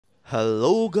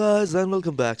Hello guys and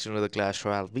welcome back to another Clash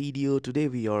Royale video. Today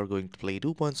we are going to play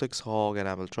 2.6 Hog and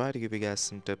I will try to give you guys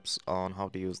some tips on how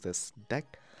to use this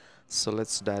deck. So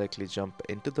let's directly jump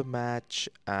into the match,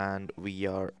 and we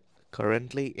are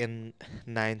currently in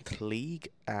ninth league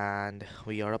and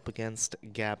we are up against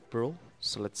Gabbro.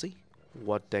 So let's see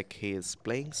what deck he is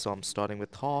playing. So I'm starting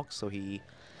with Hog. So he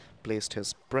placed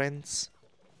his Prince,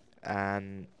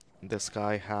 and this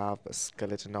guy have a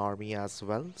skeleton army as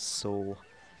well. So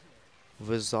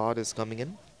Wizard is coming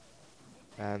in,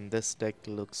 and this deck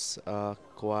looks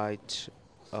quite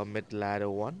a mid-ladder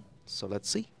one. So let's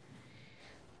see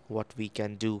what we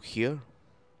can do here.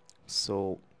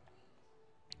 So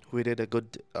we did a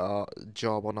good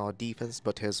job on our defense,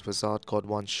 but his Wizard got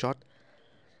one shot.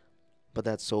 But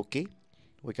that's okay.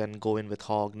 We can go in with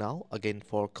Hog now, again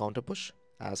for counter push,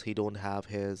 as he don't have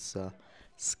his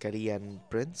Skelly and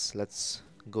Prince. Let's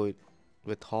go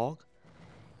with Hog.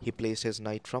 He placed his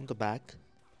Knight from the back.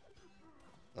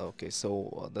 Okay,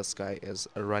 so this guy is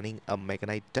running a Mega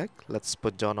Knight deck. Let's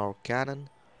put down our cannon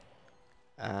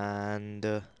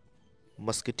and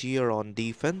Musketeer on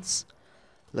defense.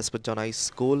 Let's put down Ice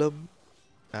Golem,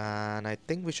 and I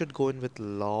think we should go in with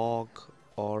Log,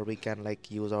 or we can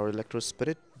like use our Electro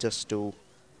Spirit just to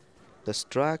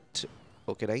distract.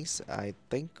 Okay, nice. I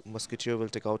think Musketeer will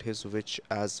take out his Witch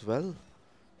as well.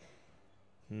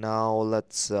 Now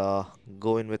let's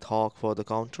go in with Hawk for the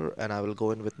counter, and I will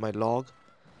go in with my Log.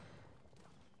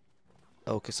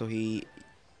 Okay, so he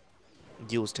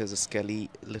used his Skelly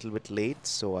a little bit late,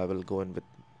 so I will go in with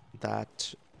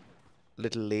that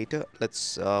little later.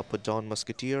 Let's put down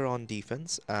Musketeer on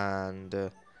defense, and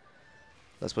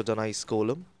let's put down Ice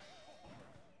Golem.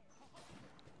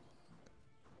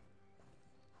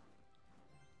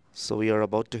 So we are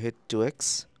about to hit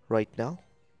 2x right now.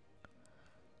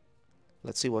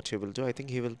 Let's see what he will do. I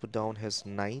think he will put down his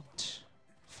Knight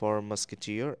for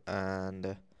Musketeer,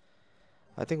 and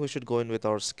I think we should go in with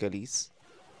our Skellies,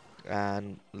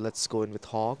 and let's go in with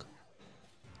Hog.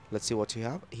 Let's see what he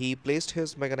have. He placed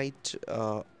his Mega Knight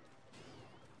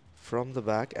from the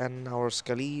back, and our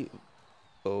Skelly.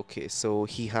 Okay, so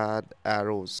he had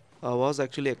arrows. I was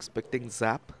actually expecting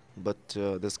Zap, but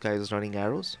this guy is running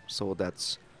arrows, so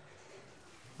that's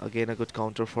again a good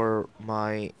counter for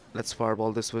my. Let's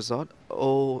fireball this Wizard.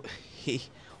 Oh, he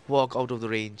walked out of the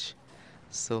range.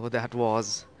 So that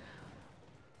was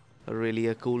really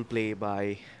a cool play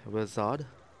by Wizard.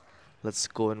 Let's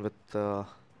go in with the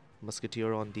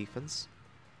Musketeer on defense.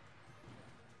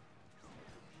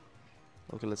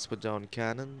 Okay, let's put down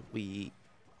Cannon. We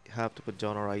have to put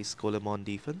down our Ice Golem on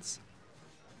defense.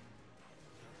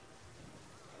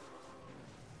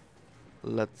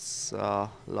 Let's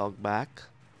log back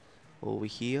over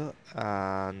here,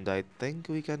 and I think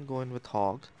we can go in with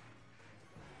Hog.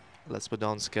 Let's put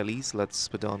down Skellies. Let's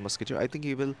put down Musketeer. I think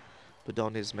he will put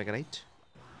down his Mega Knight.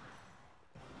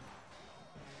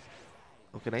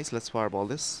 Okay, nice. Let's fireball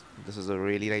this. This is a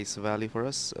really nice value for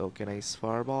us. Okay, nice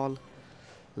fireball.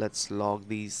 Let's log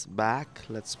these back.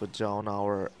 Let's put down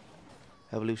our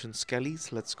Evolution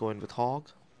Skellies. Let's go in with Hog.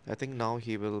 I think now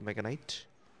he will Mega Knight.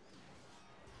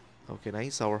 Okay,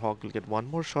 nice. Our Hog will get one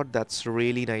more shot. That's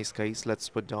really nice, guys. Let's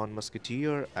put down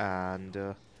Musketeer,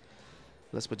 and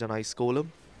let's put down Ice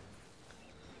Golem.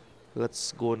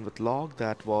 Let's go in with Log.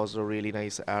 That was a really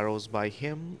nice arrows by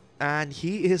him. And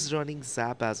he is running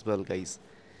Zap as well, guys.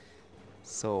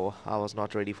 So I was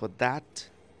not ready for that.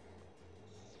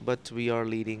 But we are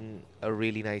leading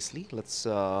really nicely. Let's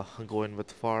go in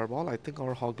with Fireball. I think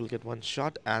our Hog will get one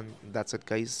shot. And that's it,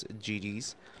 guys.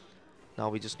 GG's. Now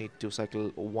we just need to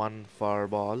cycle one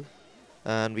Fireball.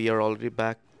 And we are already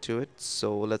back to it.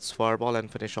 So let's Fireball and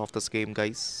finish off this game,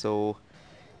 guys. So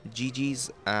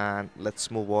GG's, and let's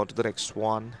move on to the next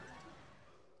one.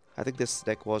 I think this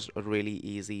deck was really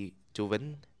easy to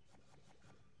win.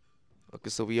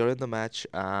 Okay, so we are in the match,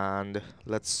 and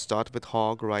let's start with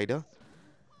Hog Rider,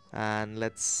 and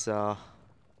let's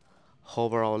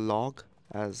hover our Log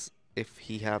as if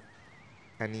he have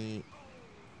any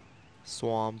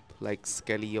swamp like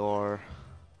Skelly or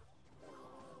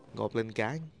Goblin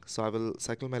Gang. So I will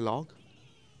cycle my Log.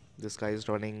 This guy is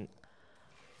running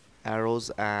arrows,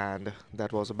 and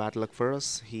that was a bad luck for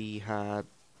us. He had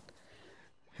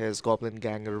his Goblin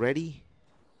Gang ready.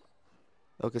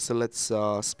 Okay, so let's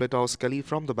split our Skelly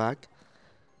from the back.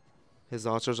 His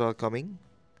archers are coming,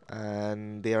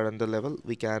 and they are under level.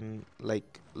 We can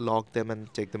like log them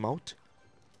and take them out.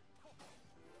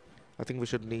 I think we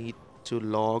should need to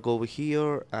log over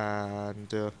here,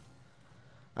 and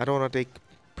I don't want to take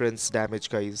Prince damage,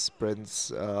 guys.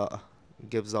 Prince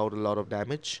gives out a lot of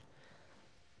damage.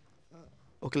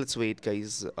 Okay, let's wait,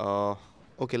 guys.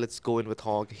 Okay, let's go in with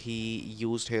Hog. He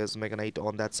used his Mega Knight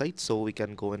on that side, so we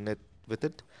can go in it with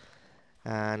it.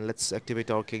 And let's activate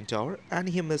our King Tower. And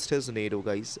he missed his Nado,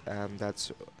 guys, and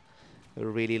that's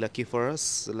really lucky for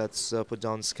us. Let's put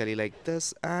down Skelly like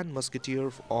this, and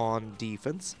Musketeer on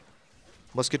defense.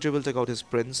 Musketeer will take out his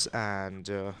Prince,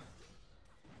 and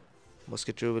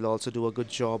Musketeer will also do a good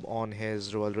job on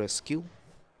his Royal Rescue.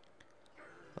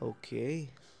 Okay,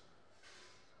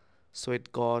 so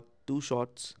it got 2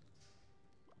 shots,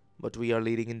 but we are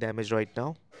leading in damage right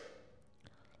now.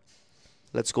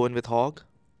 Let's go in with Hog.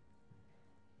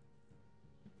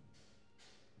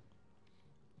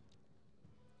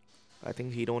 I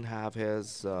think he don't have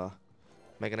his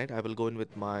Mega Knight. I will go in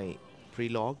with my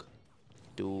pre-log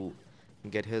to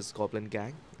get his Goblin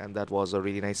Gang, and that was a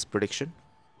really nice prediction.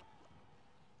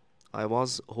 I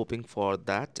was hoping for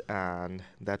that, and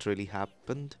that really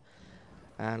happened.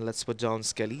 And let's put down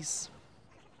Skellies.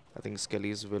 I think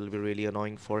Skellies will be really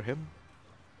annoying for him.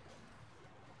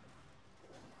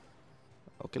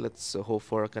 Okay, let's hope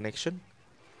for a connection.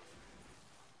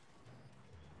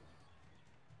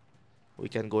 We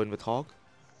can go in with Hog.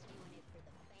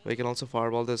 We can also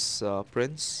fireball this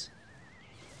Prince.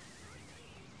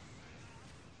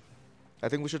 I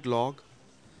think we should log.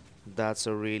 That's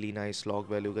a really nice log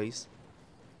value, guys.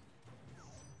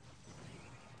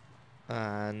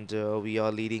 And we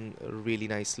are leading really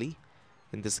nicely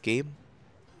in this game.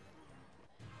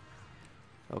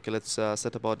 Okay, let's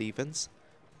set up our defense.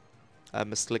 I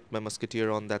misclicked my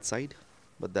Musketeer on that side,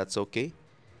 but that's okay.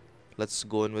 Let's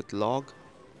go in with log,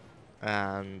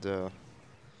 and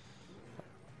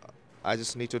I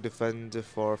just need to defend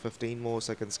for 15 more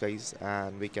seconds, guys,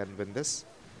 and we can win this.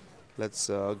 Let's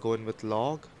go in with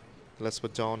log. Let's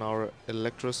put down our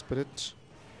Electro Spirit.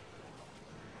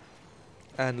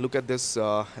 And look at this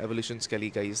Evolution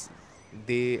Skelly, guys.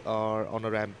 They are on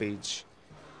a rampage.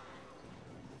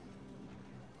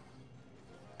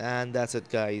 And that's it,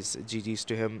 guys. GG's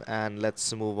to him, and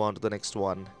let's move on to the next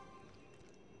one.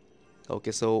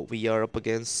 Okay, so we are up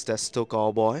against Testo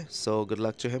Cowboy, so good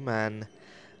luck to him, and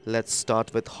let's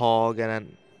start with Hog and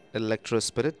an Electro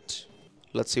Spirit.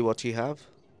 Let's see what he have.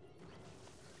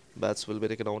 Bats will be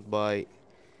taken out by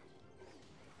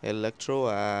Electro,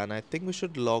 and I think we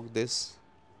should log this.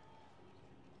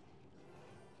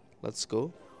 Let's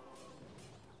go.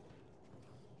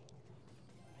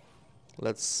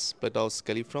 Let's split our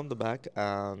Skelly from the back,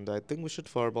 and I think we should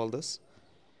fireball this.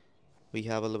 We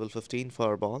have a level 15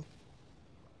 fireball.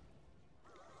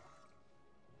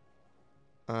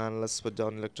 And let's put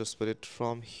down Electro Spirit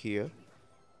from here.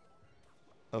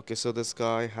 Okay, so this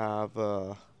guy have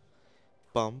a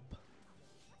pump.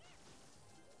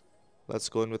 Let's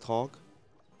go in with Hog.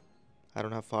 I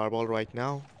don't have fireball right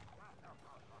now,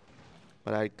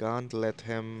 but I can't let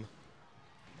him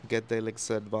get the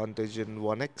elixir advantage in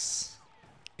 1x.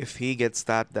 If he gets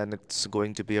that, then it's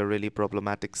going to be a really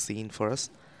problematic scene for us.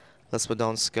 Let's put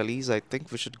down Skellies. I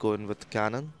think we should go in with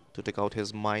Cannon to take out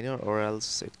his Miner, or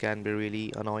else it can be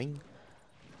really annoying.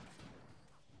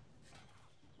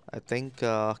 I think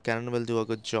Cannon will do a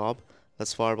good job.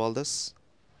 Let's fireball this.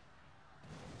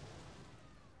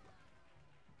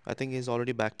 I think he's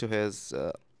already back to his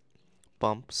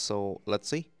pump, so let's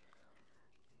see.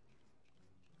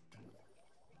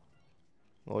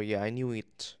 Oh yeah, I knew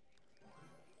it.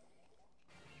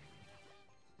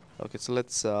 Okay, so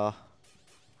let's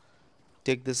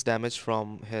take this damage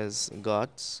from his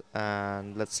guards,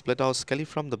 and let's split our Skelly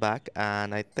from the back,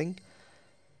 and I think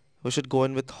we should go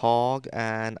in with Hog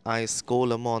and Ice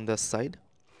Golem on this side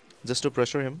just to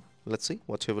pressure him. Let's see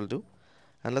what he will do,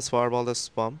 and let's fireball this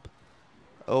pump.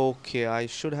 Okay, I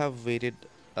should have waited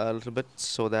a little bit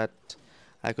so that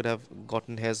I could have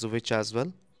gotten his witch as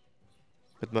well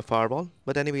with my fireball,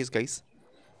 but anyways, guys,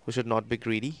 we should not be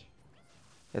greedy.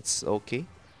 It's okay.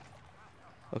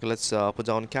 Okay, let's put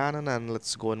down Cannon, and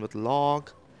let's go in with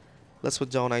log. Let's put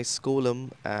down Ice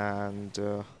Golem, and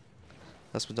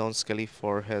let's put down Skelly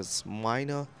for his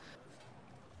Miner.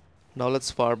 Now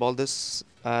let's fireball this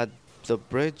at the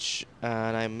bridge,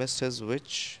 and I missed his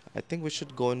witch. I think we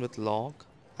should go in with log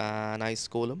and Ice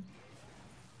Golem,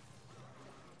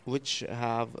 which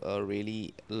have a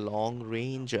really long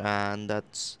range, and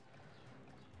that's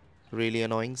really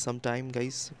annoying sometime,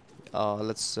 guys.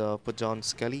 Let's put down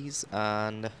Skellies,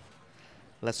 and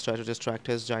let's try to distract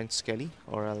his giant Skelly,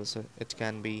 or else it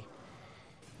can be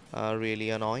really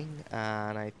annoying.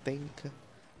 And I think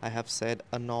I have said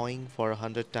annoying for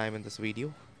 100 times in this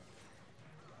video.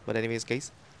 But anyways,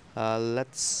 guys,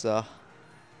 let's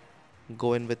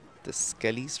go in with the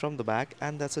Skellies from the back,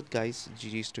 and that's it, guys.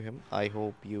 GG's to him. I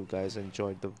hope you guys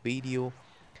enjoyed the video.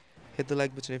 hit the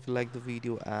like button if you like the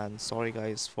video, and sorry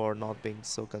guys for not being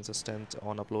so consistent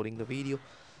on uploading the video.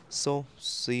 So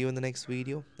see you in the next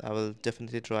video. I will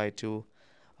definitely try to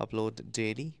upload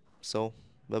daily. So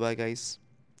bye bye guys,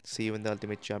 see you in the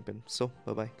ultimate champion. So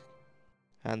bye bye,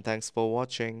 and thanks for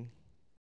watching.